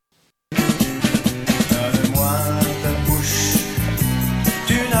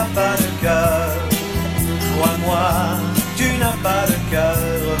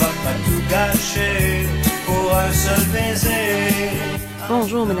toucher pour un seul baiser.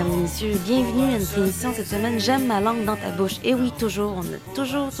 Bonjour, mesdames et messieurs. Bienvenue à notre émission cette semaine. J'aime ma langue dans ta bouche. Et oui, toujours, on a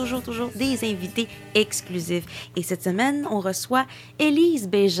toujours des invités exclusifs. Et cette semaine, on reçoit Élise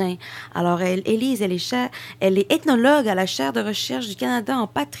Bégin. Alors, Élise, elle est ethnologue à la chaire de recherche du Canada en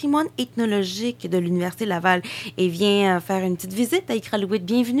patrimoine ethnologique de l'Université Laval et vient faire une petite visite à Iqaluit.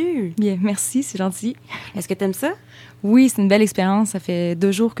 Bienvenue. Bien, merci, c'est gentil. Est-ce que tu aimes ça? Oui, c'est une belle expérience. Ça fait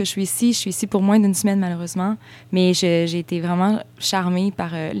 2 jours que je suis ici. Je suis ici pour moins d'une semaine, malheureusement. Mais j'ai été vraiment charmée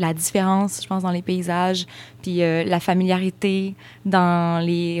par la différence, je pense, dans les paysages, puis la familiarité dans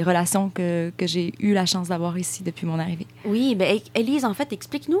les relations que j'ai eu la chance d'avoir ici depuis mon arrivée. Oui, bien, Élise, en fait,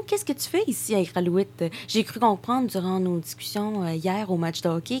 explique-nous, qu'est-ce que tu fais ici à Iqaluit? J'ai cru comprendre durant nos discussions hier au match de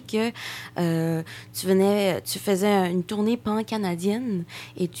hockey que tu faisais une tournée pan-canadienne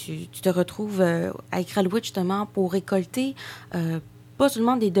et tu te retrouves à Iqaluit justement pour récolter pas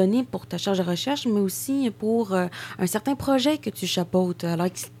seulement des données pour ta charge de recherche, mais aussi pour un certain projet que tu chapeautes. Alors,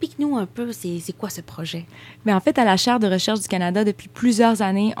 explique-nous un peu, c'est quoi ce projet? Bien, en fait, à la chaire de recherche du Canada, depuis plusieurs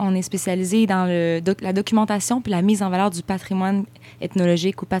années, on est spécialisé dans la documentation puis la mise en valeur du patrimoine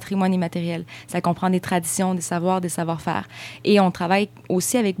ethnologique ou patrimoine immatériel. Ça comprend des traditions, des savoirs, des savoir-faire. Et on travaille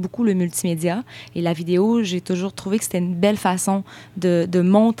aussi avec beaucoup le multimédia. Et la vidéo, j'ai toujours trouvé que c'était une belle façon de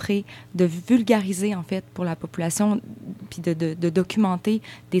montrer, de vulgariser, en fait, pour la population, puis de documenter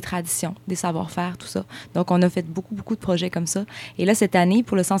des traditions, des savoir-faire, tout ça. Donc, on a fait beaucoup de projets comme ça. Et là, cette année,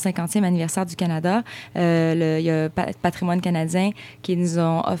 pour le 150e anniversaire du Canada, il y a Patrimoine canadien qui nous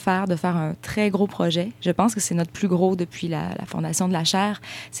ont offert de faire un très gros projet. Je pense que c'est notre plus gros depuis la fondation de la chaire.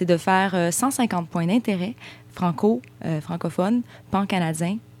 C'est de faire 150 points d'intérêt francophones,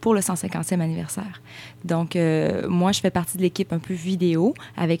 pan-canadiens, pour le 150e anniversaire. Donc, moi, je fais partie de l'équipe un peu vidéo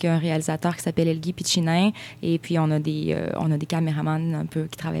avec un réalisateur qui s'appelle Elgui Pichinin et puis on a des caméramans un peu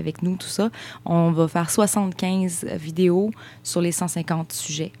qui travaillent avec nous, tout ça. On va faire 75 vidéos sur les 150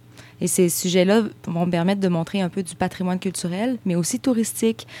 sujets. Et ces sujets-là vont me permettre de montrer un peu du patrimoine culturel, mais aussi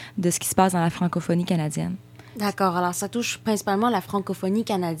touristique de ce qui se passe dans la francophonie canadienne. D'accord. Alors, ça touche principalement la francophonie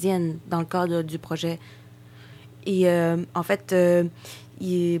canadienne dans le cadre du projet. Et en fait,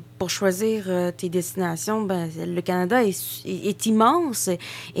 pour choisir tes destinations, ben, le Canada est immense.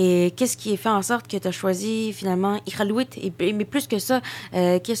 Et qu'est-ce qui fait en sorte que tu as choisi finalement Iqaluit? Mais plus que ça,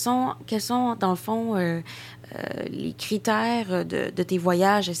 quels sont dans le fond les critères de tes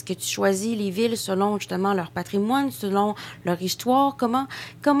voyages? Est-ce que tu choisis les villes selon justement leur patrimoine, selon leur histoire?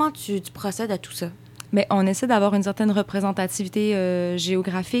 Comment tu procèdes à tout ça? Bien, on essaie d'avoir une certaine représentativité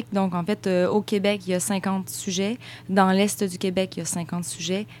géographique. Donc, en fait, au Québec, il y a 50 sujets. Dans l'Est du Québec, il y a 50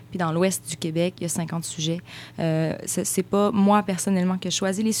 sujets. Puis dans l'Ouest du Québec, il y a 50 sujets. C'est pas moi, personnellement, que je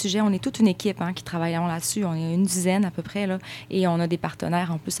choisis les sujets. On est toute une équipe qui travaille là-dessus. On est une dizaine à peu près, là. Et on a des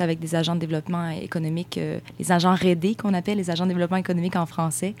partenaires, en plus, avec des agents de développement économique, les agents REDE, qu'on appelle, les agents de développement économique en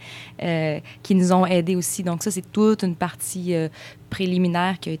français, qui nous ont aidés aussi. Donc, ça, c'est toute une partie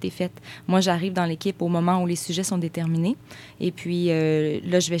préliminaire qui a été faite. Moi, j'arrive dans l'équipe au moment où les sujets sont déterminés. Et puis,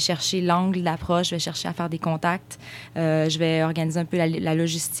 là, je vais chercher l'angle d'approche, je vais chercher à faire des contacts, je vais organiser un peu la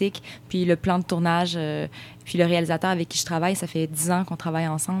logistique, puis le plan de tournage. Puis le réalisateur avec qui je travaille, ça fait 10 ans qu'on travaille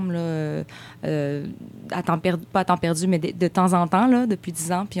ensemble, là, pas à temps perdu, mais de temps en temps, là, depuis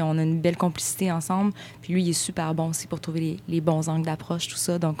 10 ans. Puis on a une belle complicité ensemble. Puis lui, il est super bon aussi pour trouver les bons angles d'approche, tout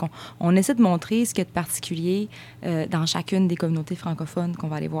ça. Donc, on essaie de montrer ce qu'il y a de particulier dans chacune des communautés francophones qu'on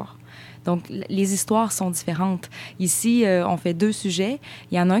va aller voir. Donc, les histoires sont différentes. Ici, on fait 2 sujets.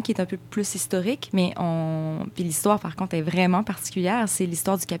 Il y en a un qui est un peu plus historique, mais puis l'histoire, par contre, est vraiment particulière. C'est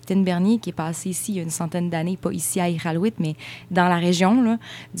l'histoire du capitaine Bernier qui est passé ici il y a une centaine d'années, pas ici à Iqaluit, mais dans la région là,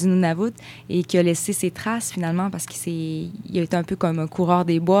 du Nunavut, et qui a laissé ses traces, finalement, parce qu'il a été un peu comme un coureur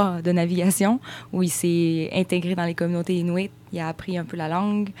des bois de navigation, où il s'est intégré dans les communautés inuites. Il a appris un peu la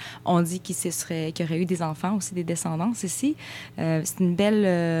langue. On dit qu'il y aurait eu des enfants aussi, des descendances ici. C'est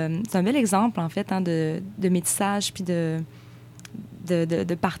un bel exemple, en fait, de métissage puis de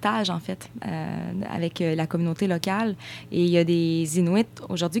partage, en fait, avec la communauté locale. Et il y a des Inuits,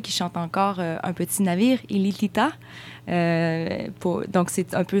 aujourd'hui, qui chantent encore un petit navire, Ilitita. Donc,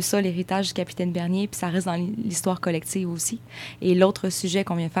 c'est un peu ça, l'héritage du capitaine Bernier, puis ça reste dans l'histoire collective aussi. Et l'autre sujet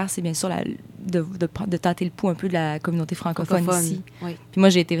qu'on vient faire, c'est bien sûr de tâter le pouls un peu de la communauté francophone ici. Oui. Puis moi,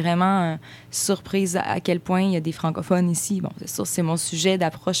 j'ai été vraiment surprise à quel point il y a des francophones ici. Bon, c'est sûr, c'est mon sujet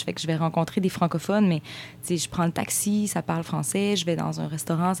d'approche, fait que je vais rencontrer des francophones, mais je prends le taxi, ça parle français, je vais dans un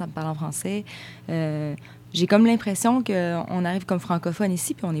restaurant, ça me parle en français. J'ai comme l'impression qu'on arrive comme francophone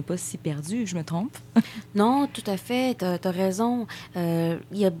ici, puis on n'est pas si perdu, je me trompe? Non, tout à fait, t'as raison. Il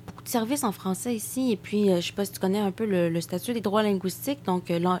y a beaucoup de services en français ici, et puis je sais pas si tu connais un peu le statut des droits linguistiques. Donc,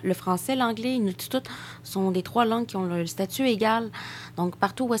 le français, l'anglais, tout sont des 3 langues qui ont le statut égal. Donc,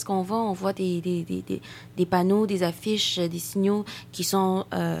 partout où est-ce qu'on va, on voit des panneaux, des affiches, des signaux qui sont...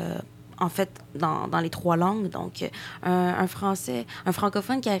 en fait, dans les 3 langues. Donc, un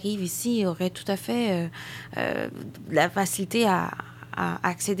francophone qui arrive ici aurait tout à fait la facilité à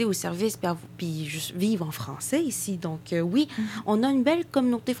accéder aux services puis juste vivre en français ici. Donc, oui, on a une belle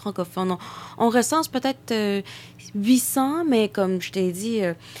communauté francophone. On recense peut-être 800, mais comme je t'ai dit,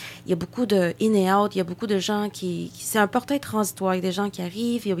 il y a beaucoup de in et out. Il y a beaucoup de gens c'est un portail transitoire. Il y a des gens qui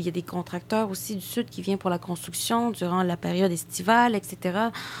arrivent. Il y a des contracteurs aussi du Sud qui viennent pour la construction durant la période estivale, etc.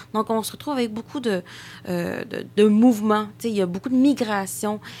 Donc, on se retrouve avec beaucoup de mouvements. Tu sais, il y a beaucoup de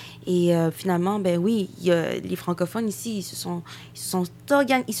migration. Et finalement, ben oui, les francophones ici, ils se sont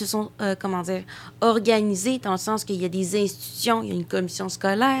organisés dans le sens qu'il y a des institutions, il y a une commission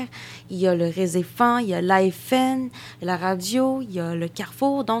scolaire, il y a le Réséfan, il y a l'AFN, la radio, il y a le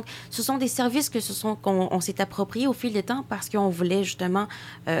Carrefour. Donc, ce sont des services qu'on s'est appropriés au fil du temps parce qu'on voulait justement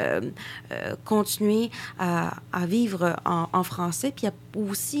continuer à vivre en français, puis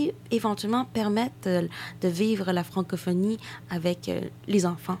aussi éventuellement permettre de vivre la francophonie avec les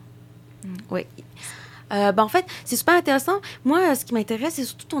enfants. Oui. En fait, c'est super intéressant. Moi, ce qui m'intéresse, c'est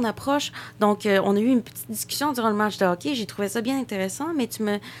surtout ton approche. Donc, on a eu une petite discussion durant le match de hockey. J'ai trouvé ça bien intéressant, mais tu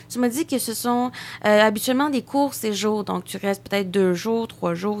m'as dit que ce sont habituellement des courts séjours. Donc, tu restes peut-être 2 jours,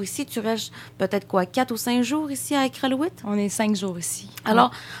 3 jours ici. Tu restes peut-être 4 ou 5 jours ici à Iqaluit? On est 5 jours ici.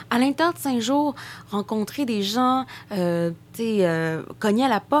 Alors, à l'intérieur de 5 jours, rencontrer des gens, cogner à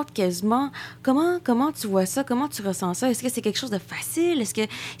la porte quasiment, comment tu vois ça? Comment tu ressens ça? Est-ce que c'est quelque chose de facile? Est-ce que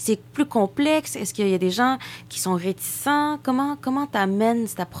c'est plus complexe? Est-ce qu'il y a des gens qui sont réticents? Comment t'amènes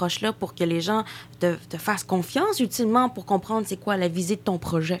cette approche-là pour que les gens te fassent confiance utilement pour comprendre c'est quoi la visée de ton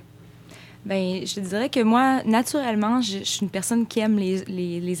projet? Bien, je te dirais que moi, naturellement, je suis une personne qui aime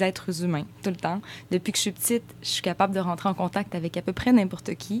les êtres humains, tout le temps. Depuis que je suis petite, je suis capable de rentrer en contact avec à peu près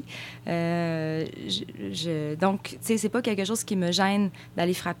n'importe qui. Donc, tu sais, c'est pas quelque chose qui me gêne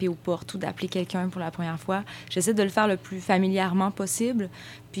d'aller frapper aux portes ou d'appeler quelqu'un pour la première fois. J'essaie de le faire le plus familièrement possible.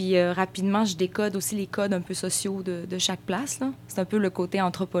 Puis, rapidement, je décode aussi les codes un peu sociaux de chaque place, là. C'est un peu le côté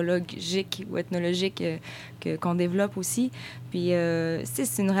anthropologique ou ethnologique qu'on développe aussi. Puis,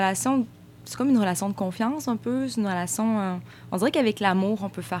 c'est une relation... C'est comme une relation de confiance, un peu. C'est une relation... on dirait qu'avec l'amour, on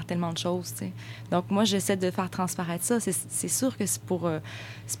peut faire tellement de choses, tu sais. Donc, moi, j'essaie de faire transparaître ça. C'est sûr que c'est pour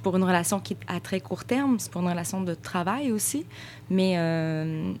une relation qui est à très court terme. C'est pour une relation de travail aussi. Mais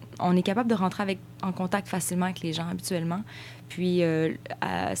on est capable de rentrer en contact facilement avec les gens habituellement. Puis,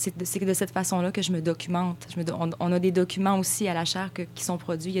 c'est de cette façon-là que je me documente. On a des documents aussi à la chaire qui sont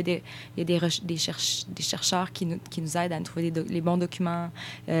produits. Il y a des chercheurs qui nous aident à nous trouver les bons documents.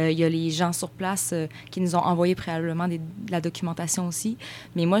 Il y a les gens sur place qui nous ont envoyé préalablement de la documentation aussi.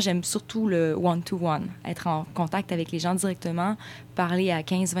 Mais moi, j'aime surtout le one-to-one, être en contact avec les gens directement, parler à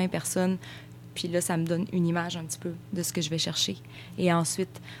 15-20 personnes. Puis là, ça me donne une image un petit peu de ce que je vais chercher. Et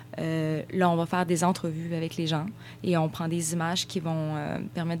ensuite, là, on va faire des entrevues avec les gens et on prend des images qui vont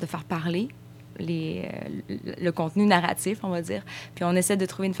permettre de faire parler le contenu narratif, on va dire. Puis on essaie de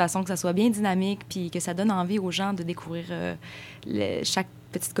trouver une façon que ça soit bien dynamique puis que ça donne envie aux gens de découvrir chaque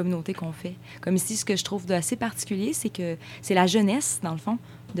petite communauté qu'on fait. Comme ici, ce que je trouve d'assez particulier, c'est que c'est la jeunesse, dans le fond,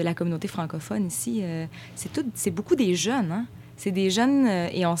 de la communauté francophone ici. C'est beaucoup des jeunes, hein? C'est des jeunes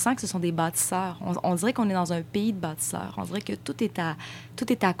et on sent que ce sont des bâtisseurs. On dirait qu'on est dans un pays de bâtisseurs. On dirait que tout est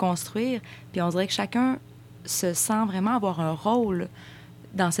à construire. Puis on dirait que chacun se sent vraiment avoir un rôle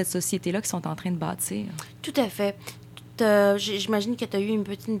dans cette société-là qu'ils sont en train de bâtir. Tout à fait. J'imagine que tu as eu une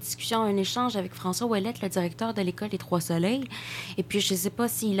petite discussion, un échange avec François Ouellette, le directeur de l'École des Trois-Soleils. Et puis, je ne sais pas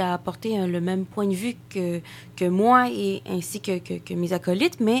s'il a apporté le même point de vue que moi et ainsi que mes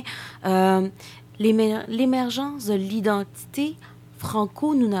acolytes, mais l'émergence de l'identité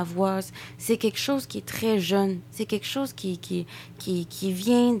franco-nunavoise, c'est quelque chose qui est très jeune. C'est quelque chose qui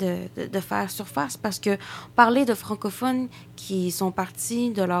vient de faire surface parce que parler de francophones qui sont partis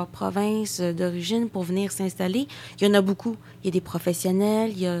de leur province d'origine pour venir s'installer, il y en a beaucoup. Il y a des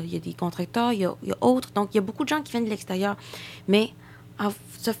professionnels, il y a des contracteurs, il y a autres. Donc, il y a beaucoup de gens qui viennent de l'extérieur. Mais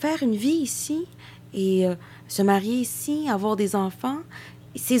se faire une vie ici et se marier ici, avoir des enfants,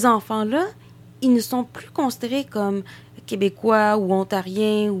 ces enfants-là, ils ne sont plus considérés comme Québécois ou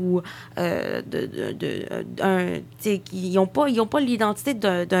Ontariens ou ils n'ont pas l'identité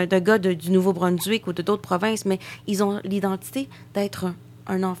d'un gars du Nouveau-Brunswick ou de d'autres provinces, mais ils ont l'identité d'être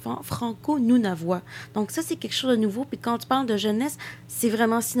un enfant franco-nunavois. Donc ça, c'est quelque chose de nouveau. Puis quand tu parles de jeunesse, c'est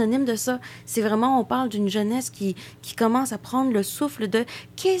vraiment synonyme de ça. C'est vraiment, on parle d'une jeunesse qui commence à prendre le souffle de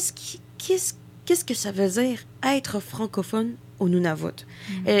qu'est-ce que ça veut dire être francophone au Nunavut.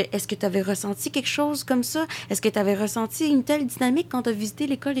 Est-ce que tu avais ressenti quelque chose comme ça? Est-ce que tu avais ressenti une telle dynamique quand tu as visité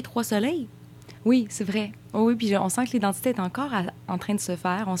l'école des Trois-Soleils? Oui, c'est vrai. Oh oui, puis on sent que l'identité est encore en train de se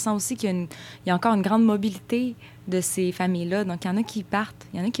faire. On sent aussi qu'il y a encore une grande mobilité de ces familles-là. Donc, il y en a qui partent,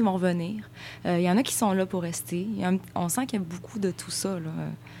 il y en a qui vont revenir, il y en a qui sont là pour rester. On sent qu'il y a beaucoup de tout ça, là.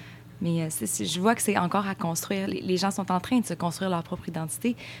 Mais je vois que c'est encore à construire. Les gens sont en train de se construire leur propre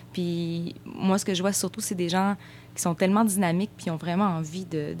identité. Puis moi, ce que je vois surtout, c'est des gens qui sont tellement dynamiques puis ont vraiment envie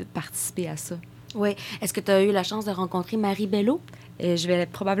de participer à ça. Oui. Est-ce que tu as eu la chance de rencontrer Marie Bello? Je vais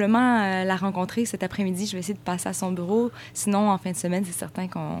probablement la rencontrer cet après-midi. Je vais essayer de passer à son bureau. Sinon, en fin de semaine, c'est certain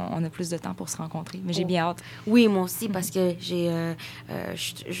qu'on a plus de temps pour se rencontrer. Mais j'ai bien hâte. Oui, moi aussi, parce que je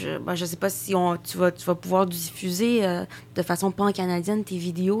sais pas si tu vas pouvoir diffuser de façon pan-canadienne tes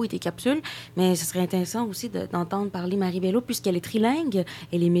vidéos et tes capsules, mais ce serait intéressant aussi d'entendre parler Marie Bello, puisqu'elle est trilingue,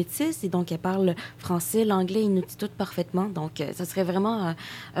 elle est métisse, et donc elle parle français, l'anglais et inuktitut parfaitement. Donc, ça serait vraiment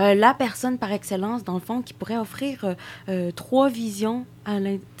la personne par excellence, dans le fond, qui pourrait offrir 3 visions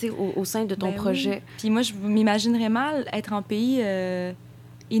au sein de ton projet. Oui. Puis moi, je m'imaginerais mal être en pays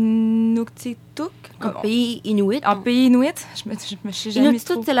inuktitut. En pays inuit. En pays inuit. Je sais jamais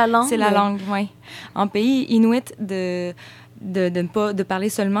Inuktitut, c'est la langue. C'est la langue, oui. En pays inuit de parler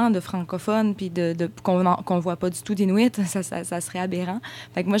seulement de francophones puis qu'on voit pas du tout d'inuit, ça serait aberrant.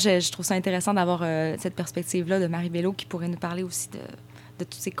 Fait que moi, je trouve ça intéressant d'avoir cette perspective-là de Marie Bello qui pourrait nous parler aussi de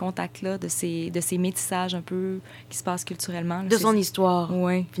tous ces contacts-là, de ces métissages un peu qui se passent culturellement. De son histoire,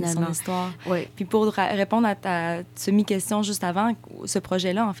 oui, finalement. De son histoire. Oui. Puis pour répondre à ta semi-question juste avant, ce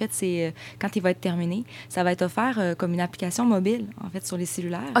projet-là, en fait, c'est quand il va être terminé, ça va être offert comme une application mobile, en fait, sur les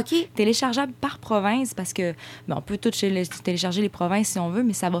cellulaires. OK. Téléchargeable par province, parce que on peut tout télécharger les provinces si on veut,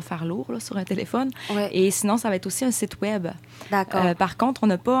 mais ça va faire lourd là, sur un téléphone. Ouais. Et sinon, ça va être aussi un site web. D'accord. Par contre, on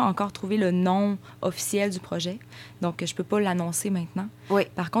n'a pas encore trouvé le nom officiel du projet, donc je peux pas l'annoncer maintenant. Oui.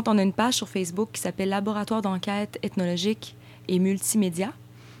 Par contre, on a une page sur Facebook qui s'appelle Laboratoire d'enquête ethnologique et multimédia.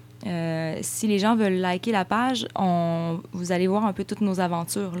 Si les gens veulent liker la page, vous allez voir un peu toutes nos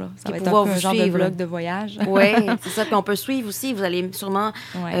aventures. Là. Ça va être un peu un genre de vlog de voyage. Oui, c'est ça. Puis on peut suivre aussi. Vous allez sûrement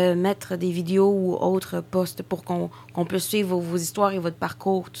mettre des vidéos ou autres posts pour qu'on puisse suivre vos histoires et votre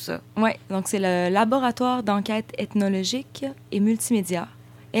parcours, tout ça. Oui, donc c'est le Laboratoire d'enquête ethnologique et multimédia.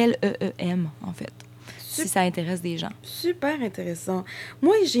 LEEM, en fait. Si ça intéresse des gens. Super intéressant.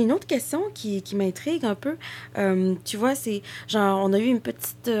 Moi, j'ai une autre question qui m'intrigue un peu. Tu vois, c'est genre, on a eu une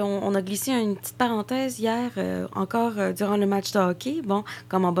petite... on a glissé une petite parenthèse hier, encore durant le match de hockey, bon,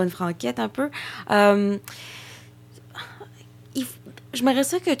 comme en bonne franquette un peu. J'aimerais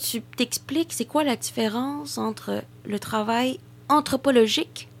ça que tu t'expliques c'est quoi la différence entre le travail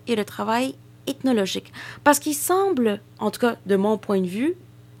anthropologique et le travail ethnologique. Parce qu'il semble, en tout cas de mon point de vue,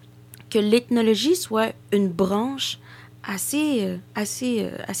 que l'ethnologie soit une branche assez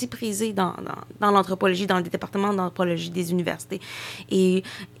prisée dans l'anthropologie, dans le département d'anthropologie des universités.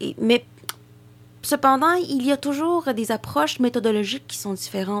 Mais cependant, il y a toujours des approches méthodologiques qui sont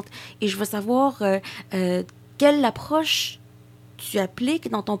différentes. Et je veux savoir quelle approche tu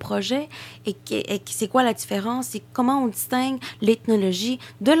appliques dans ton projet et c'est quoi la différence et comment on distingue l'ethnologie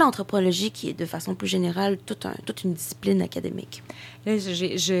de l'anthropologie qui est de façon plus générale toute une discipline académique. Là,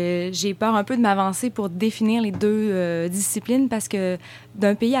 j'ai peur un peu de m'avancer pour définir les deux disciplines parce que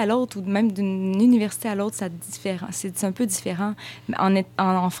d'un pays à l'autre ou même d'une université à l'autre, c'est un peu différent.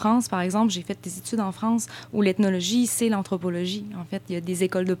 En France, par exemple, j'ai fait des études en France où l'ethnologie, c'est l'anthropologie. En fait, il y a des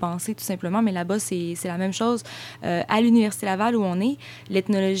écoles de pensée tout simplement, mais là-bas, c'est la même chose. À l'Université Laval où on est,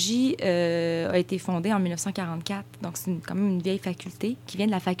 l'ethnologie a été fondée en 1944. Donc, c'est quand même une vieille faculté qui vient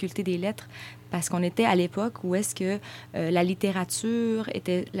de la faculté des lettres parce qu'on était à l'époque où est-ce que la littérature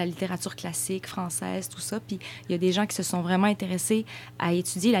était la littérature classique, française, tout ça. Puis il y a des gens qui se sont vraiment intéressés à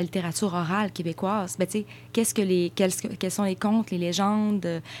étudier la littérature orale québécoise. Ben, tu sais, quels sont les contes, les légendes,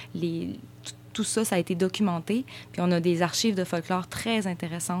 tout ça, ça a été documenté. Puis on a des archives de folklore très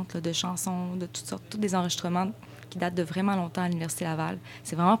intéressantes, là, de chansons, de toutes sortes, tous des enregistrements qui datent de vraiment longtemps à l'Université Laval.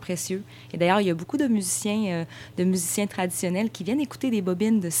 C'est vraiment précieux. Et d'ailleurs, il y a beaucoup de musiciens traditionnels qui viennent écouter des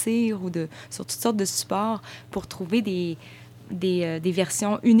bobines de cire ou sur toutes sortes de supports pour trouver des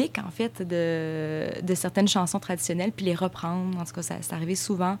versions uniques, en fait, de certaines chansons traditionnelles, puis les reprendre. En tout cas, c'est arrivé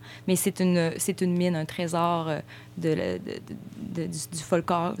souvent. Mais c'est une mine, un trésor du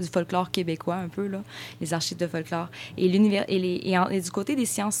folklore québécois, un peu, là, les archives de folklore. Et du côté des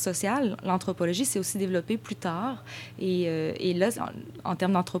sciences sociales, l'anthropologie s'est aussi développée plus tard. Et là, en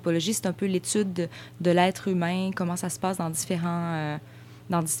termes d'anthropologie, c'est un peu l'étude de l'être humain, comment ça se passe dans différentes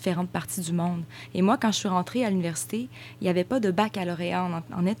parties du monde. Et moi, quand je suis rentrée à l'université, il n'y avait pas de baccalauréat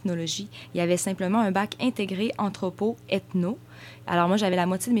en ethnologie. Il y avait simplement un bac intégré anthropo-ethno. Alors moi, j'avais la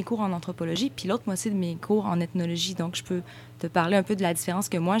moitié de mes cours en anthropologie, puis l'autre moitié de mes cours en ethnologie. Donc, je peux te parler un peu de la différence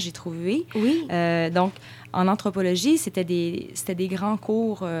que moi, j'ai trouvée. Oui. Donc, en anthropologie, c'était des grands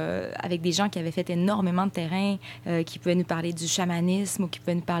cours avec des gens qui avaient fait énormément de terrain, qui pouvaient nous parler du chamanisme, ou qui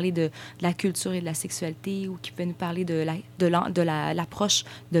pouvaient nous parler de la culture et de la sexualité, ou qui pouvaient nous parler de l'approche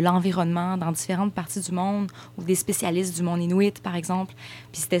de l'environnement dans différentes parties du monde, ou des spécialistes du monde inuit, par exemple.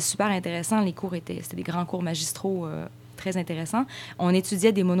 Puis c'était super intéressant. Les cours c'était des grands cours magistraux très intéressant. On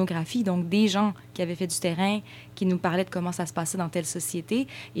étudiait des monographies, donc des gens qui avaient fait du terrain, qui nous parlaient de comment ça se passait dans telle société.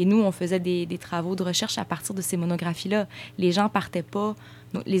 Et nous, on faisait des travaux de recherche à partir de ces monographies-là. Les gens partaient pas,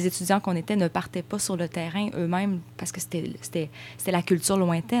 les étudiants qu'on était ne partaient pas sur le terrain eux-mêmes parce que c'était la culture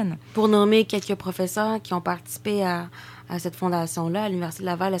lointaine. Pour nommer quelques professeurs qui ont participé à cette fondation-là, à l'Université de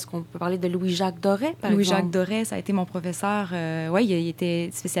Laval, est-ce qu'on peut parler de Louis-Jacques Doré, par exemple? Louis-Jacques Doré, ça a été mon professeur. Oui, il était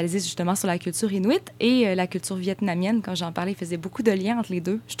spécialisé justement sur la culture inuit et la culture vietnamienne. Quand j'en parlais, il faisait beaucoup de liens entre les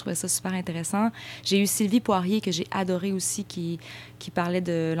deux. Je trouvais ça super intéressant. J'ai eu Sylvie Poirier, que j'ai adorée aussi, qui parlait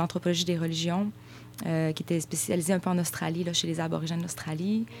de l'anthropologie des religions. Qui était spécialisée un peu en Australie, là, chez les Aborigènes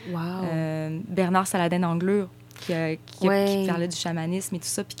d'Australie. Wow. Bernard Saladin-Anglure, qui parlait du chamanisme et tout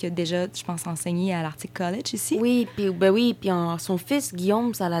ça, puis qui a déjà, je pense, enseigné à l'Arctic College ici. Oui, puis son fils,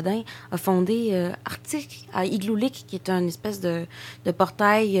 Guillaume Saladin, a fondé Arctic à Igloolik, qui est une espèce de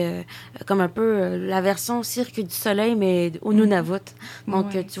portail, comme un peu la version Cirque du Soleil, mais au Nunavut.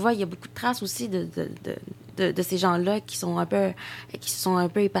 Donc, tu vois, il y a beaucoup de traces aussi de ces gens-là qui se sont un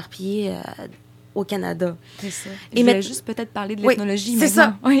peu éparpillés au Canada. C'est ça. Je voulais juste peut-être parler de l'ethnologie c'est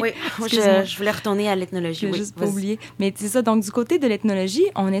maintenant. Ça. Oui. Je voulais retourner à l'ethnologie. Je juste pas oublier. Mais c'est ça. Donc, du côté de l'ethnologie,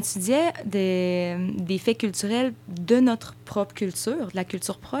 on étudiait des faits culturels de notre propre culture, de la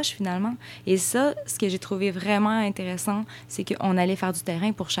culture proche, finalement. Et ça, ce que j'ai trouvé vraiment intéressant, c'est qu'on allait faire du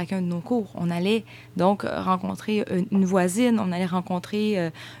terrain pour chacun de nos cours. On allait donc rencontrer une voisine, on allait rencontrer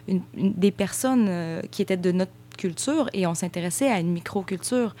des personnes qui étaient de notre culture et on s'intéressait à une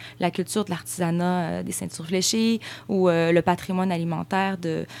microculture, la culture de l'artisanat des ceintures fléchées ou le patrimoine alimentaire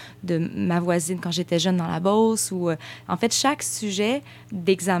de ma voisine quand j'étais jeune dans la Beauce. En fait, chaque sujet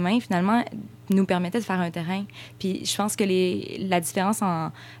d'examen, finalement, nous permettait de faire un terrain. Puis je pense que la différence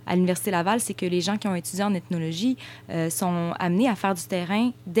à l'Université Laval, c'est que les gens qui ont étudié en ethnologie sont amenés à faire du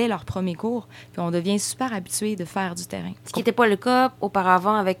terrain dès leur premier cours. Puis on devient super habitué de faire du terrain. Ce qui n'était pas le cas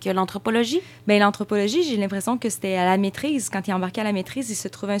auparavant avec l'anthropologie? Bien, l'anthropologie, j'ai l'impression que c'était à la maîtrise. Quand ils embarquaient à la maîtrise, ils se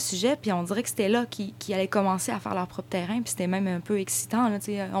trouvaient un sujet, puis on dirait que c'était là qu'ils allaient commencer à faire leur propre terrain. Puis c'était même un peu excitant. Là,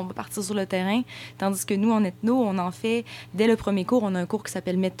 on va partir sur le terrain. Tandis que nous, en ethno, on en fait, dès le premier cours, on a un cours qui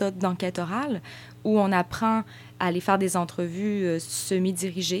s'appelle méthode d'enquête orale, où on apprend à aller faire des entrevues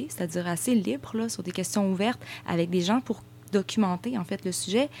semi-dirigées, c'est-à-dire assez libres, là, sur des questions ouvertes, avec des gens pour documenter, en fait, le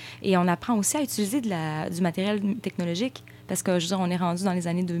sujet. Et on apprend aussi à utiliser du matériel technologique, parce que, je veux dire, on est rendu dans les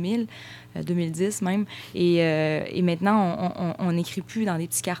années 2000, 2010 même, et maintenant, on n'écrit plus dans des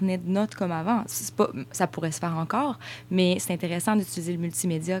petits carnets de notes comme avant. Ça pourrait se faire encore, mais c'est intéressant d'utiliser le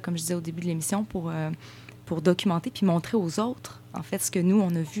multimédia, comme je disais au début de l'émission, pour documenter puis montrer aux autres, en fait, ce que nous,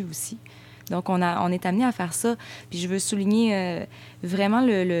 on a vu aussi. Donc, on est amené à faire ça. Puis je veux souligner vraiment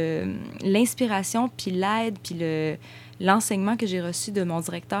l'inspiration, puis l'aide, puis l'enseignement que j'ai reçu de mon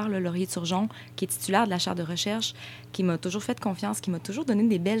directeur, Laurier Turgeon, qui est titulaire de la chaire de recherche, qui m'a toujours fait confiance, qui m'a toujours donné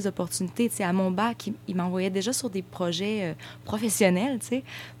des belles opportunités. Tu sais, à mon bac, il m'envoyait déjà sur des projets professionnels, tu sais,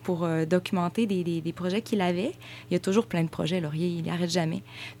 pour documenter des projets qu'il avait. Il y a toujours plein de projets, Laurier, il n'arrête jamais.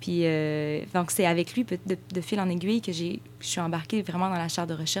 Puis, donc, c'est avec lui, de fil en aiguille, que je suis embarquée vraiment dans la chaire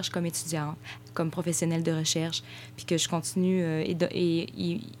de recherche comme étudiante, comme professionnelle de recherche, puis que je continue.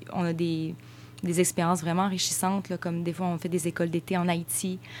 Et on a des expériences vraiment enrichissantes, là, comme des fois, on fait des écoles d'été en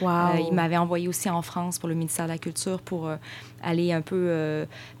Haïti. Wow. Il m'avait envoyé aussi en France pour le ministère de la Culture pour aller un peu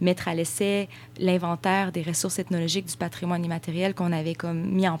mettre à l'essai l'inventaire des ressources ethnologiques du patrimoine immatériel qu'on avait comme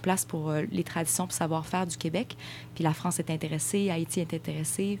mis en place pour les traditions et savoir-faire du Québec. Puis la France est intéressée, Haïti est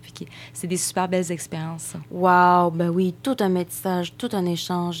intéressée, puis c'est des super belles expériences. Wow, ben oui, tout un métissage, tout un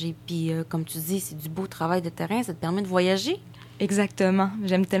échange. Et puis, comme tu dis, c'est du beau travail de terrain, ça te permet de voyager. Exactement.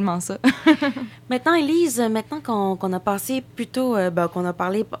 J'aime tellement ça. Maintenant, Élise, maintenant qu'on a passé plutôt, qu'on a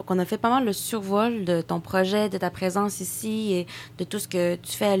parlé, qu'on a fait pas mal le survol de ton projet, de ta présence ici et de tout ce que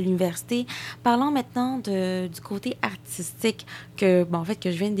tu fais à l'université, parlons maintenant du côté artistique en fait,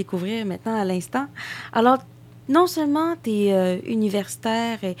 que je viens de découvrir maintenant à l'instant. Alors, non seulement tu es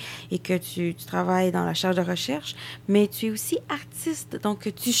universitaire et que tu travailles dans la chaire de recherche, mais tu es aussi artiste,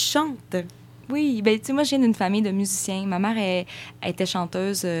 donc tu chantes. Oui, ben tu sais, moi, je viens d'une famille de musiciens. Ma mère était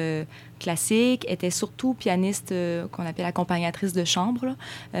chanteuse classique, était surtout pianiste qu'on appelle accompagnatrice de chambre,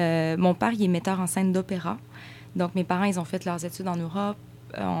 là. Mon père, il est metteur en scène d'opéra. Donc, mes parents, ils ont fait leurs études en Europe.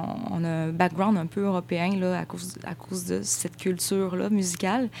 On a un background un peu européen là, à cause de cette culture-là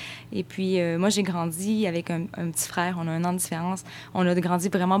musicale. Et puis, moi, j'ai grandi avec un petit frère. On a 1 an de différence. On a grandi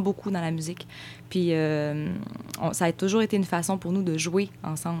vraiment beaucoup dans la musique. Puis, ça a toujours été une façon pour nous de jouer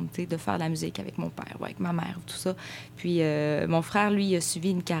ensemble, de faire de la musique avec mon père ou avec ma mère, tout ça. Puis, mon frère, lui, il a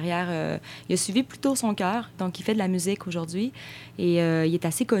suivi une carrière... il a suivi plutôt son cœur. Donc, il fait de la musique aujourd'hui. Et il est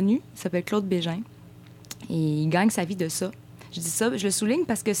assez connu. Il s'appelle Claude Bégin. Et il gagne sa vie de ça. Je dis ça, je le souligne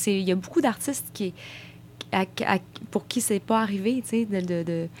parce que il y a beaucoup d'artistes pour qui c'est pas arrivé, tu sais,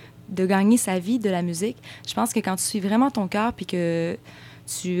 de gagner sa vie de la musique. Je pense que quand tu suis vraiment ton cœur puis que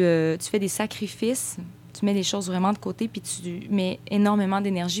tu fais des sacrifices, tu mets des choses vraiment de côté puis tu mets énormément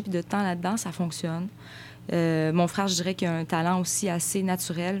d'énergie puis de temps là-dedans, ça fonctionne. Mon frère, je dirais qu'il a un talent aussi assez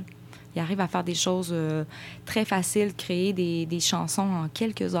naturel. Il arrive à faire des choses très faciles, créer des chansons en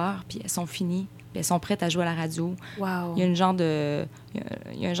quelques heures puis elles sont finies. Elles sont prêtes à jouer à la radio. Wow. Il y a un genre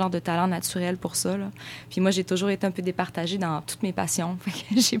de talent naturel pour ça, là. Puis moi, j'ai toujours été un peu départagée dans toutes mes passions. Fait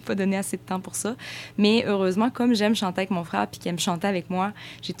que j'ai pas donné assez de temps pour ça. Mais heureusement, comme j'aime chanter avec mon frère puis qu'il aime chanter avec moi,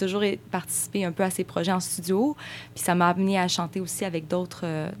 j'ai toujours participé un peu à ses projets en studio. Puis ça m'a amené à chanter aussi avec d'autres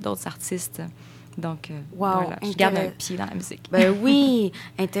artistes. Donc, voilà, je garde un pied dans la musique. Ben oui,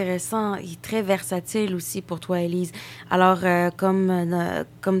 intéressant et très versatile aussi pour toi, Élise. Alors,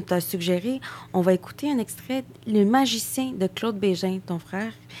 comme tu as suggéré, on va écouter un extrait Le Magicien de Claude Bégin, ton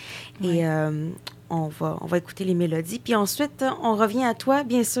frère. Oui. Et on va écouter les mélodies. Puis ensuite, on revient à toi,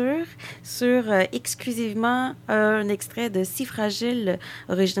 bien sûr, sur exclusivement un extrait de Si fragile,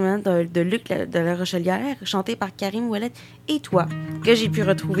 originalement de Luc de la Rochelière, chanté par Karim Ouellet et toi, que j'ai pu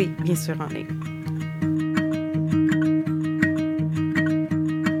retrouver, bien sûr, en ligne.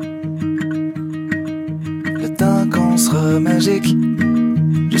 Le temps qu'on sera magique,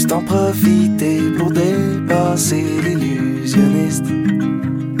 juste en profiter pour dépasser l'illusionniste,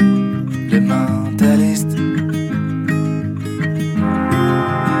 le mentaliste.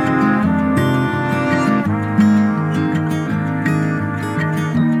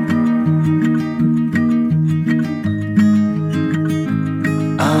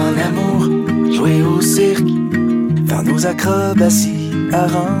 En amour, jouer au cirque, faire nos acrobaties, à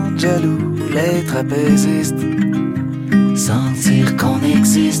rendre jaloux les trapézistes, sentir qu'on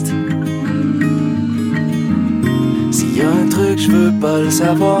existe. S'il y a un truc, je veux pas le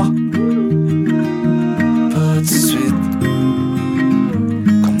savoir, pas tout de suite,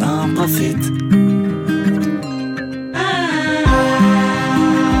 qu'on en profite.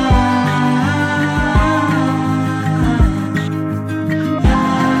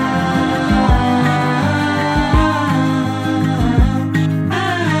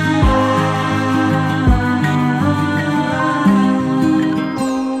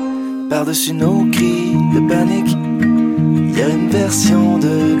 Par-dessus nos cris de panique, il y a une version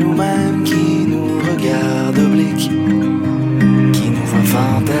de nous-mêmes qui nous regarde oblique, qui nous voit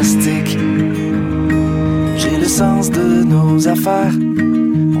fantastiques. J'ai le sens de nos affaires,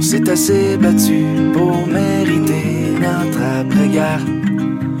 on s'est assez battu pour mériter notre après-guerre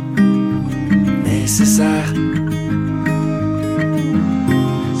nécessaire.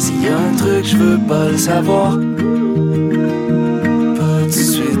 S'il y a un truc, je veux pas le savoir, pas tout de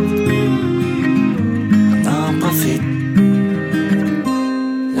suite.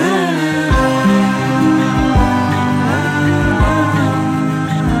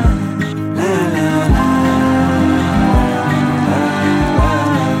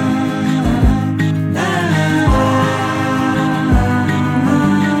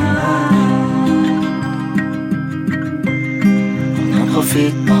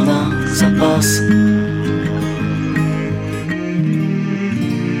 Pendant que ça passe,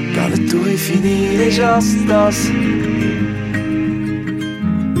 quand le tour est fini, les gens se tassent.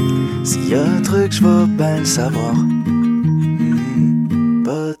 S'il y a un truc, je vais bien le savoir,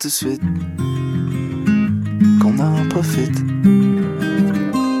 pas tout de suite, qu'on en profite.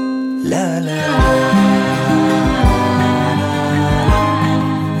 La la la.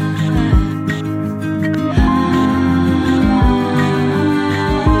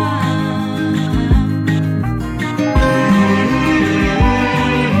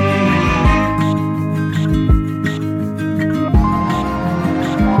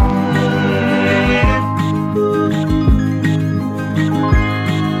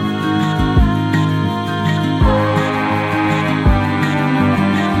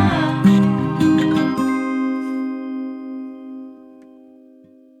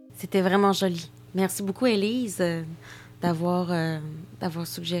 C'était vraiment joli. Merci beaucoup, Élise, d'avoir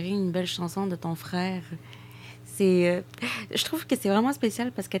suggéré une belle chanson de ton frère. Je trouve que c'est vraiment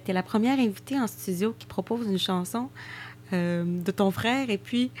spécial parce que tu es la première invitée en studio qui propose une chanson de ton frère et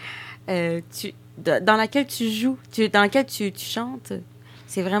puis dans laquelle tu joues, dans laquelle tu chantes.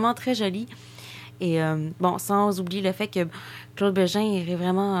 C'est vraiment très joli. Et sans oublier le fait que Claude Bégin est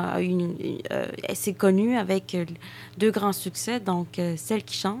vraiment s'est connu avec 2 grands succès, donc Celle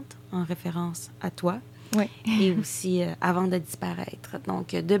qui chante, en référence à toi, oui. et aussi Avant de disparaître.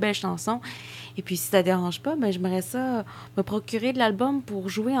 Donc, 2 belles chansons. Et puis, si ça ne dérange pas, j'aimerais ça me procurer de l'album pour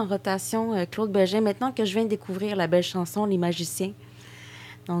jouer en rotation Claude Bégin, maintenant que je viens de découvrir la belle chanson Les Magiciens.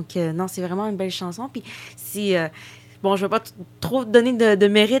 Donc, non, c'est vraiment une belle chanson. Puis, si... je ne vais pas trop donner de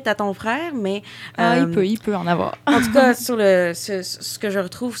mérite à ton frère, mais... il peut en avoir. En tout cas, ce que je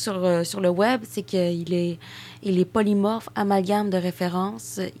retrouve sur le web, c'est qu'il est polymorphe, amalgame de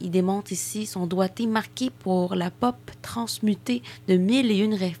références. Il démontre ici son doigté marqué pour la pop transmutée de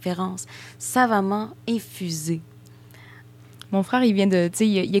 1001 références, savamment infusées. Mon frère, il vient de... Tu sais,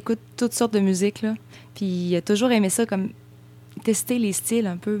 il écoute toutes sortes de musique, là. Puis il a toujours aimé ça comme... tester les styles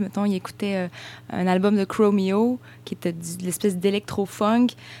un peu. Mettons, il écoutait un album de Chromeo, qui était de l'espèce d'électro-funk.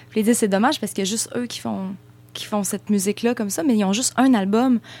 Puis il dit, c'est dommage parce qu'il y a juste eux qui font cette musique-là comme ça, mais ils ont juste un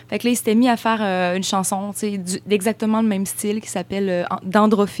album. Fait que là, il s'était mis à faire une chanson, tu sais, d'exactement le même style qui s'appelle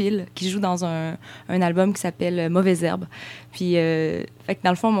Dendrophile, qui joue dans un album qui s'appelle Mauvaise Herbe. Puis, fait que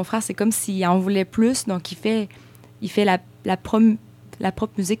dans le fond, mon frère, c'est comme s'il en voulait plus, donc il fait la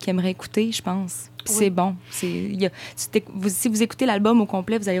propre musique qu'il aimerait écouter, je pense. Puis c'est bon. Si vous écoutez l'album au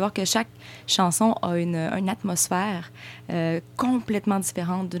complet, vous allez voir que chaque chanson a une atmosphère complètement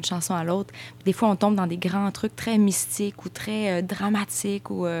différente d'une chanson à l'autre. Des fois, on tombe dans des grands trucs très mystiques ou très dramatiques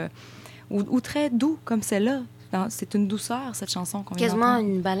ou très doux, comme celle-là. C'est une douceur, cette chanson qu'on vient Quasiment d'entendre.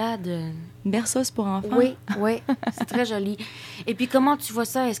 une balade. Une berceuse pour enfants. Oui, c'est très joli. Et puis, comment tu vois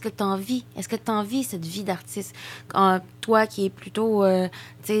ça? Est-ce que tu envies cette vie d'artiste? Toi qui es plutôt,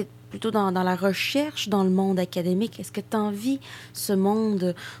 plutôt dans la recherche, dans le monde académique, est-ce que tu envies ce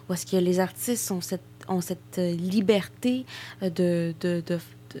monde où est-ce que les artistes ont cette liberté de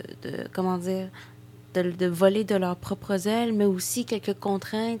voler de leurs propres ailes, mais aussi quelques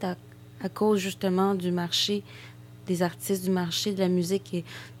contraintes à cause justement du marché des artistes, du marché de la musique et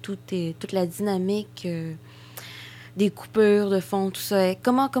toute la dynamique des coupures de fond, tout ça.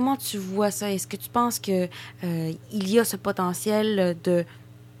 Comment tu vois ça? Est-ce que tu penses que il y a ce potentiel de,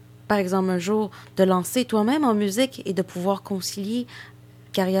 par exemple, un jour, de lancer toi-même en musique et de pouvoir concilier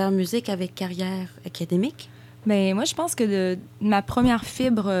carrière musique avec carrière académique? Bien, moi, je pense que ma première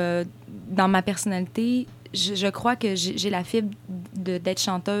fibre dans ma personnalité, je crois que j'ai la fibre d'être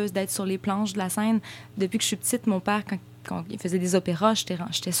chanteuse, d'être sur les planches de la scène. Depuis que je suis petite, mon père, quand il faisait des opéras,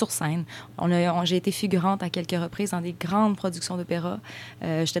 j'étais sur scène. J'ai été figurante à quelques reprises dans des grandes productions d'opéra.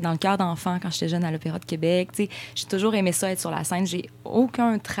 J'étais dans le chœur d'enfants quand j'étais jeune à l'Opéra de Québec. T'sais, j'ai toujours aimé ça, être sur la scène. J'ai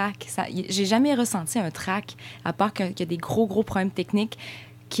aucun trac. J'ai jamais ressenti un trac, à part qu'il y a des gros problèmes techniques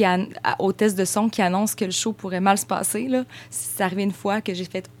au test de son qui annonce que le show pourrait mal se passer. Là. C'est arrivé une fois que j'ai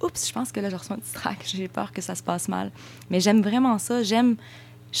fait « Oups, je pense que là, je reçois un petit trac. J'ai peur que ça se passe mal. » Mais j'aime vraiment ça. J'aime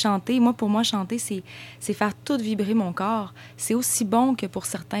chanter. Pour moi, chanter, c'est faire tout vibrer mon corps. C'est aussi bon que pour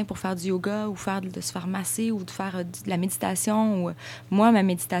certains, pour faire du yoga ou de se faire masser ou de faire de la méditation. Moi, ma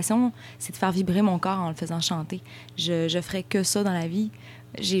méditation, c'est de faire vibrer mon corps en le faisant chanter. Je ferais que ça dans la vie.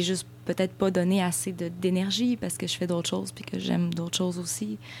 J'ai juste peut-être pas donné assez d'énergie parce que je fais d'autres choses puis que j'aime d'autres choses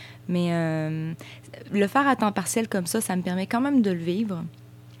aussi. Mais le faire à temps partiel comme ça me permet quand même de le vivre.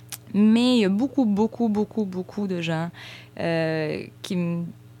 Mais il y a beaucoup de gens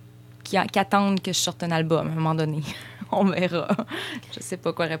qui attendent que je sorte un album à un moment donné. On verra. Je sais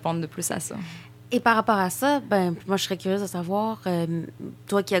pas quoi répondre de plus à ça. Et par rapport à ça, moi, je serais curieuse de savoir,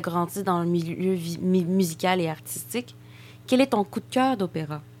 toi qui as grandi dans le milieu musical et artistique, quel est ton coup de cœur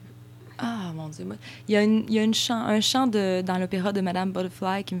d'opéra? Ah, mon Dieu. Il y a un chant dans l'opéra de Madame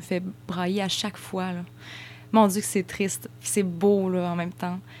Butterfly qui me fait brailler à chaque fois. Là. Mon Dieu, que c'est triste. C'est beau, là, en même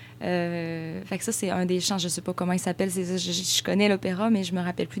temps. Fait que ça, c'est un des chants. Je sais pas comment il s'appelle. Je connais l'opéra, mais je me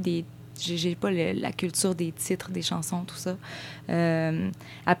rappelle plus des... J'ai pas la culture des titres, des chansons, tout ça.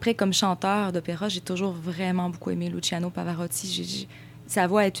 Après, comme chanteur d'opéra, j'ai toujours vraiment beaucoup aimé Luciano Pavarotti. Sa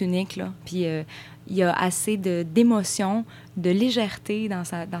voix est unique, là. Puis il y a assez d'émotion, de légèreté dans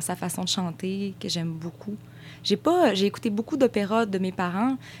sa façon de chanter que j'aime beaucoup. J'ai écouté beaucoup d'opéras de mes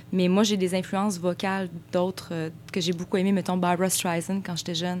parents, mais moi, j'ai des influences vocales d'autres que j'ai beaucoup aimées. Mettons Barbra Streisand, quand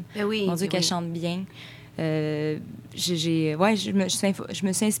j'étais jeune. Oui, mon Dieu, qu'elle chante bien. Je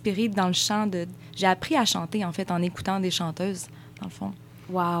me suis inspirée dans le chant de... J'ai appris à chanter, en fait, en écoutant des chanteuses, dans le fond.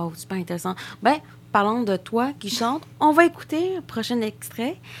 Wow, super intéressant. Ben, parlons de toi qui chante. On va écouter un prochain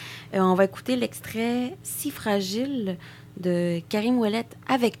extrait. On va écouter l'extrait Si fragile de Karim Ouellet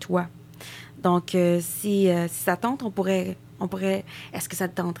avec toi. Donc, si ça tente, on pourrait... Est-ce que ça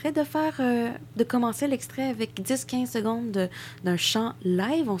te tenterait de de commencer l'extrait avec 10-15 secondes d'un chant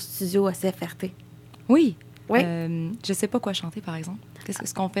live en studio à CFRT? Oui. Oui. Je sais pas quoi chanter, par exemple.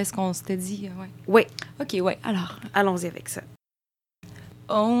 Ce qu'on fait, ce qu'on s'était dit? Ouais. Oui. OK, ouais. Alors. Allons-y avec ça.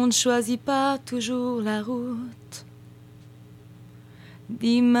 On ne choisit pas toujours la route,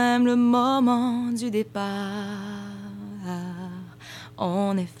 ni même le moment du départ.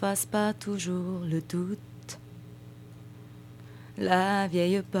 On n'efface pas toujours le doute, la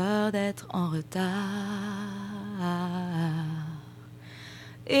vieille peur d'être en retard.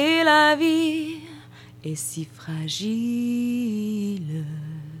 Et la vie est si fragile.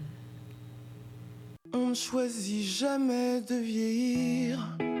 On ne choisit jamais de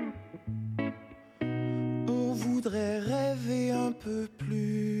vieillir. On voudrait rêver un peu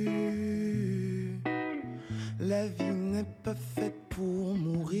plus. La vie n'est pas faite pour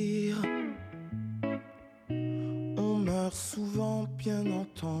mourir. On meurt souvent, bien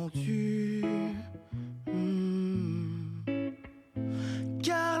entendu.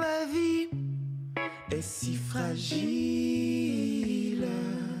 Car la vie est si fragile.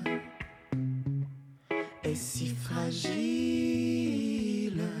 Est si fragile.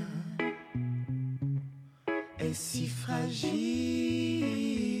 Est si fragile.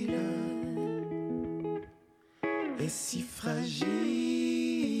 Est si fragile.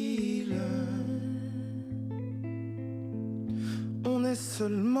 On est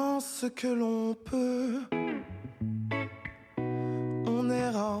seulement ce que l'on peut. On est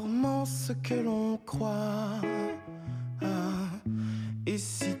rarement ce que l'on croit. Et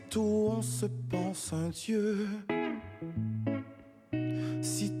sitôt on se pense un Dieu,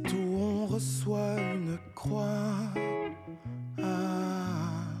 sitôt on reçoit une croix.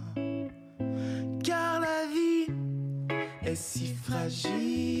 Car la vie est si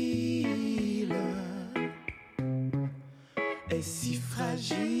fragile, est si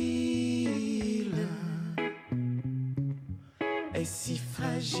fragile, est si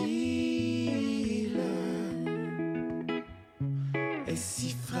fragile. Est si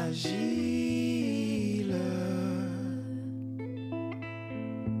fragile.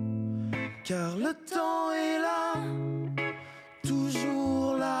 Car le temps est là,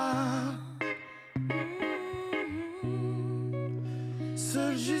 toujours là.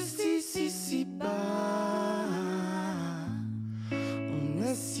 Seul justice ici-bas. On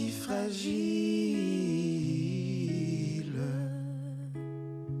est si fragile.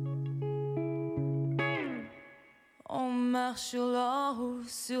 On marche sur l'or ou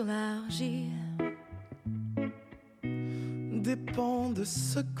sur l'argile. Dépend de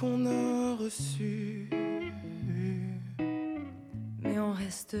ce qu'on a reçu. Mais on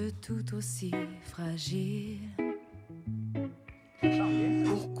reste tout aussi fragile.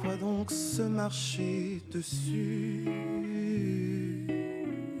 Pourquoi donc se marcher dessus?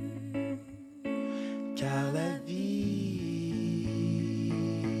 Car la vie,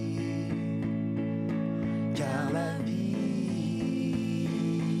 car la vie,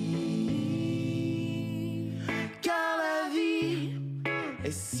 car la vie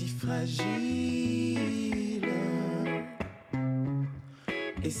est si fragile,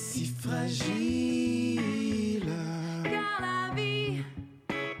 est si fragile. Car la vie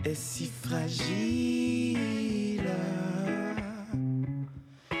est si fragile,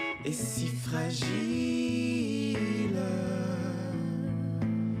 est si fragile.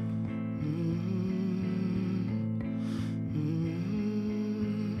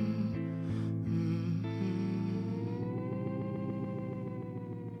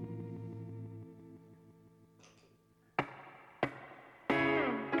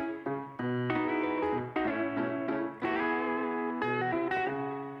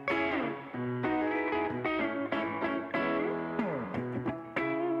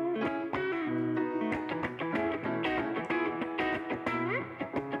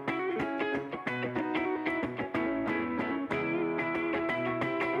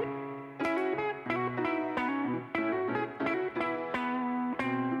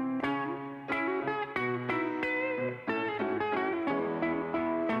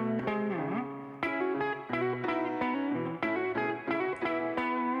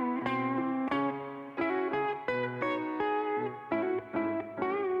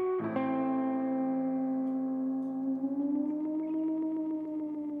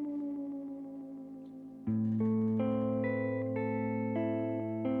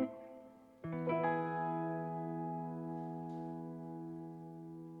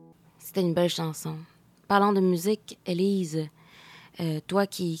 C'était une belle chanson. Parlant de musique, Élise, toi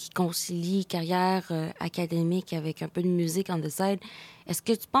qui concilies carrière académique avec un peu de musique on the side, est-ce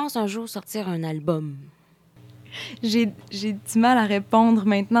que tu penses un jour sortir un album? J'ai du mal à répondre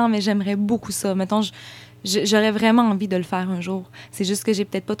maintenant, mais j'aimerais beaucoup ça. Mettons, j'aurais vraiment envie de le faire un jour. C'est juste que j'ai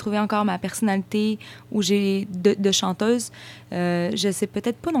peut-être pas trouvé encore ma personnalité où j'ai de chanteuse. Je sais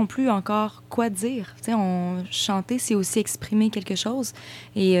peut-être pas non plus encore quoi dire. Tu sais, chanter, c'est aussi exprimer quelque chose.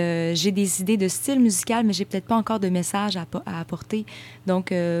 Et j'ai des idées de style musical, mais j'ai peut-être pas encore de message à apporter.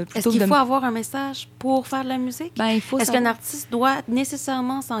 Donc, est-ce qu'il faut avoir un message pour faire de la musique? Ben, il faut Est-ce qu'un artiste doit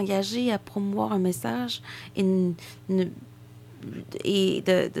nécessairement s'engager à promouvoir un message et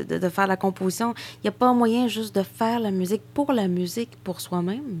de faire la composition? Il n'y a pas moyen juste de faire la musique pour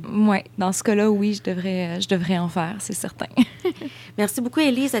soi-même? Oui, dans ce cas-là, oui, je devrais en faire, c'est certain. Merci beaucoup,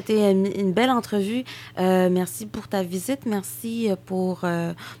 Élise. C'était une belle entrevue. Merci pour ta visite. Merci pour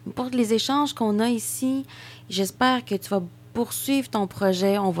les échanges qu'on a ici. J'espère que tu vas poursuivre ton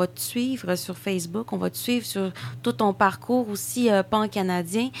projet. On va te suivre sur Facebook. On va te suivre sur tout ton parcours aussi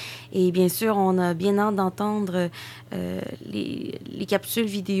pan-canadien. Et bien sûr, on a bien hâte d'entendre les capsules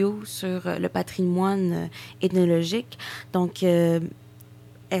vidéo sur le patrimoine ethnologique. Donc,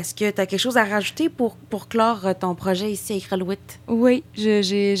 est-ce que tu as quelque chose à rajouter pour clore ton projet ici à Iqaluit? Oui,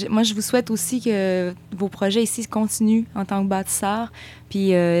 moi, je vous souhaite aussi que vos projets ici continuent en tant que bâtisseur.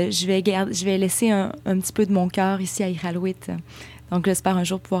 Puis je vais laisser un petit peu de mon cœur ici à Iqaluit. Donc, j'espère un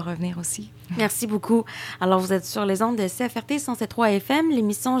jour pouvoir revenir aussi. Merci beaucoup. Alors, vous êtes sur les ondes de CFRT 107.3 FM.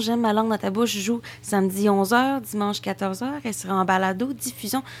 L'émission J'aime ma langue dans ta bouche joue samedi 11h, dimanche 14h. Elle sera en balado,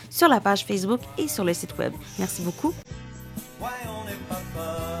 diffusion sur la page Facebook et sur le site web. Merci beaucoup. Ouais, on n'est pas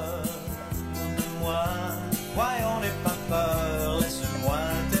peur de moi. Ouais, on n'est pas peur. Laisse-moi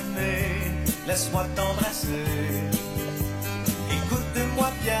t'aimer. Laisse-moi t'embrasser. Écoute-moi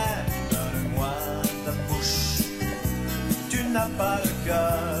bien. Donne-moi ta bouche. Tu n'as pas de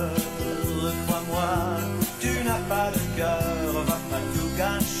cœur. Crois-moi, tu n'as pas de cœur. Va pas tout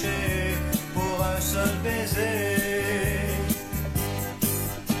gâcher pour un seul baiser.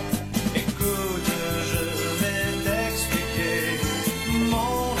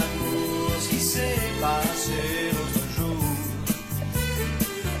 L'autre jour,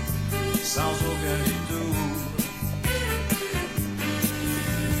 sans aucun détour,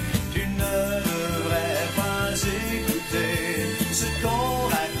 tu ne devrais pas écouter ce qu'on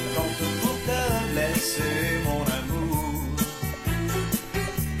raconte pour te blesser, mon amour.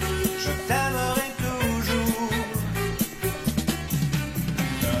 Je t'aimerai toujours.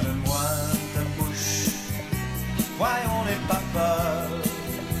 Donne-moi ta bouche. Ouais, on n'est pas peur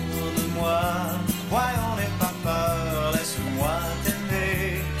de moi. Ouais, on n'est pas peur, laisse-moi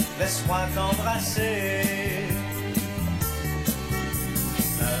t'aimer, laisse-moi t'embrasser.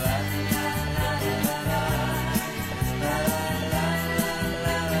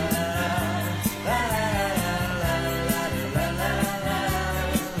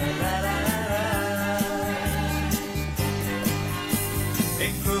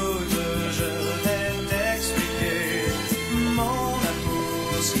 Écoute, je vais t'expliquer, mon amour,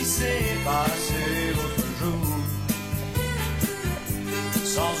 ce qui s'est passé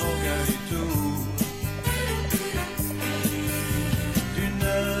sans aucun détour. Tu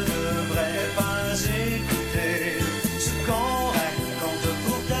ne devrais pas écouter ce qu'on raconte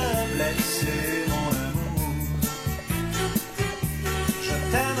pour te blesser, mon amour. Je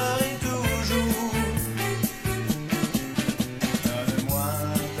t'aimerai toujours. Donne-moi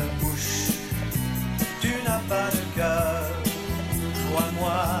ta bouche. Tu n'as pas de cœur.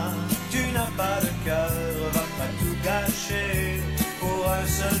 Crois-moi, tu n'as pas de cœur. Va pas tout gâcher pour un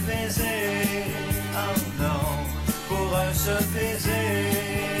seul baiser, oh non, pour un seul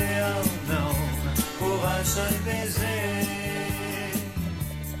baiser, oh non, pour un seul baiser.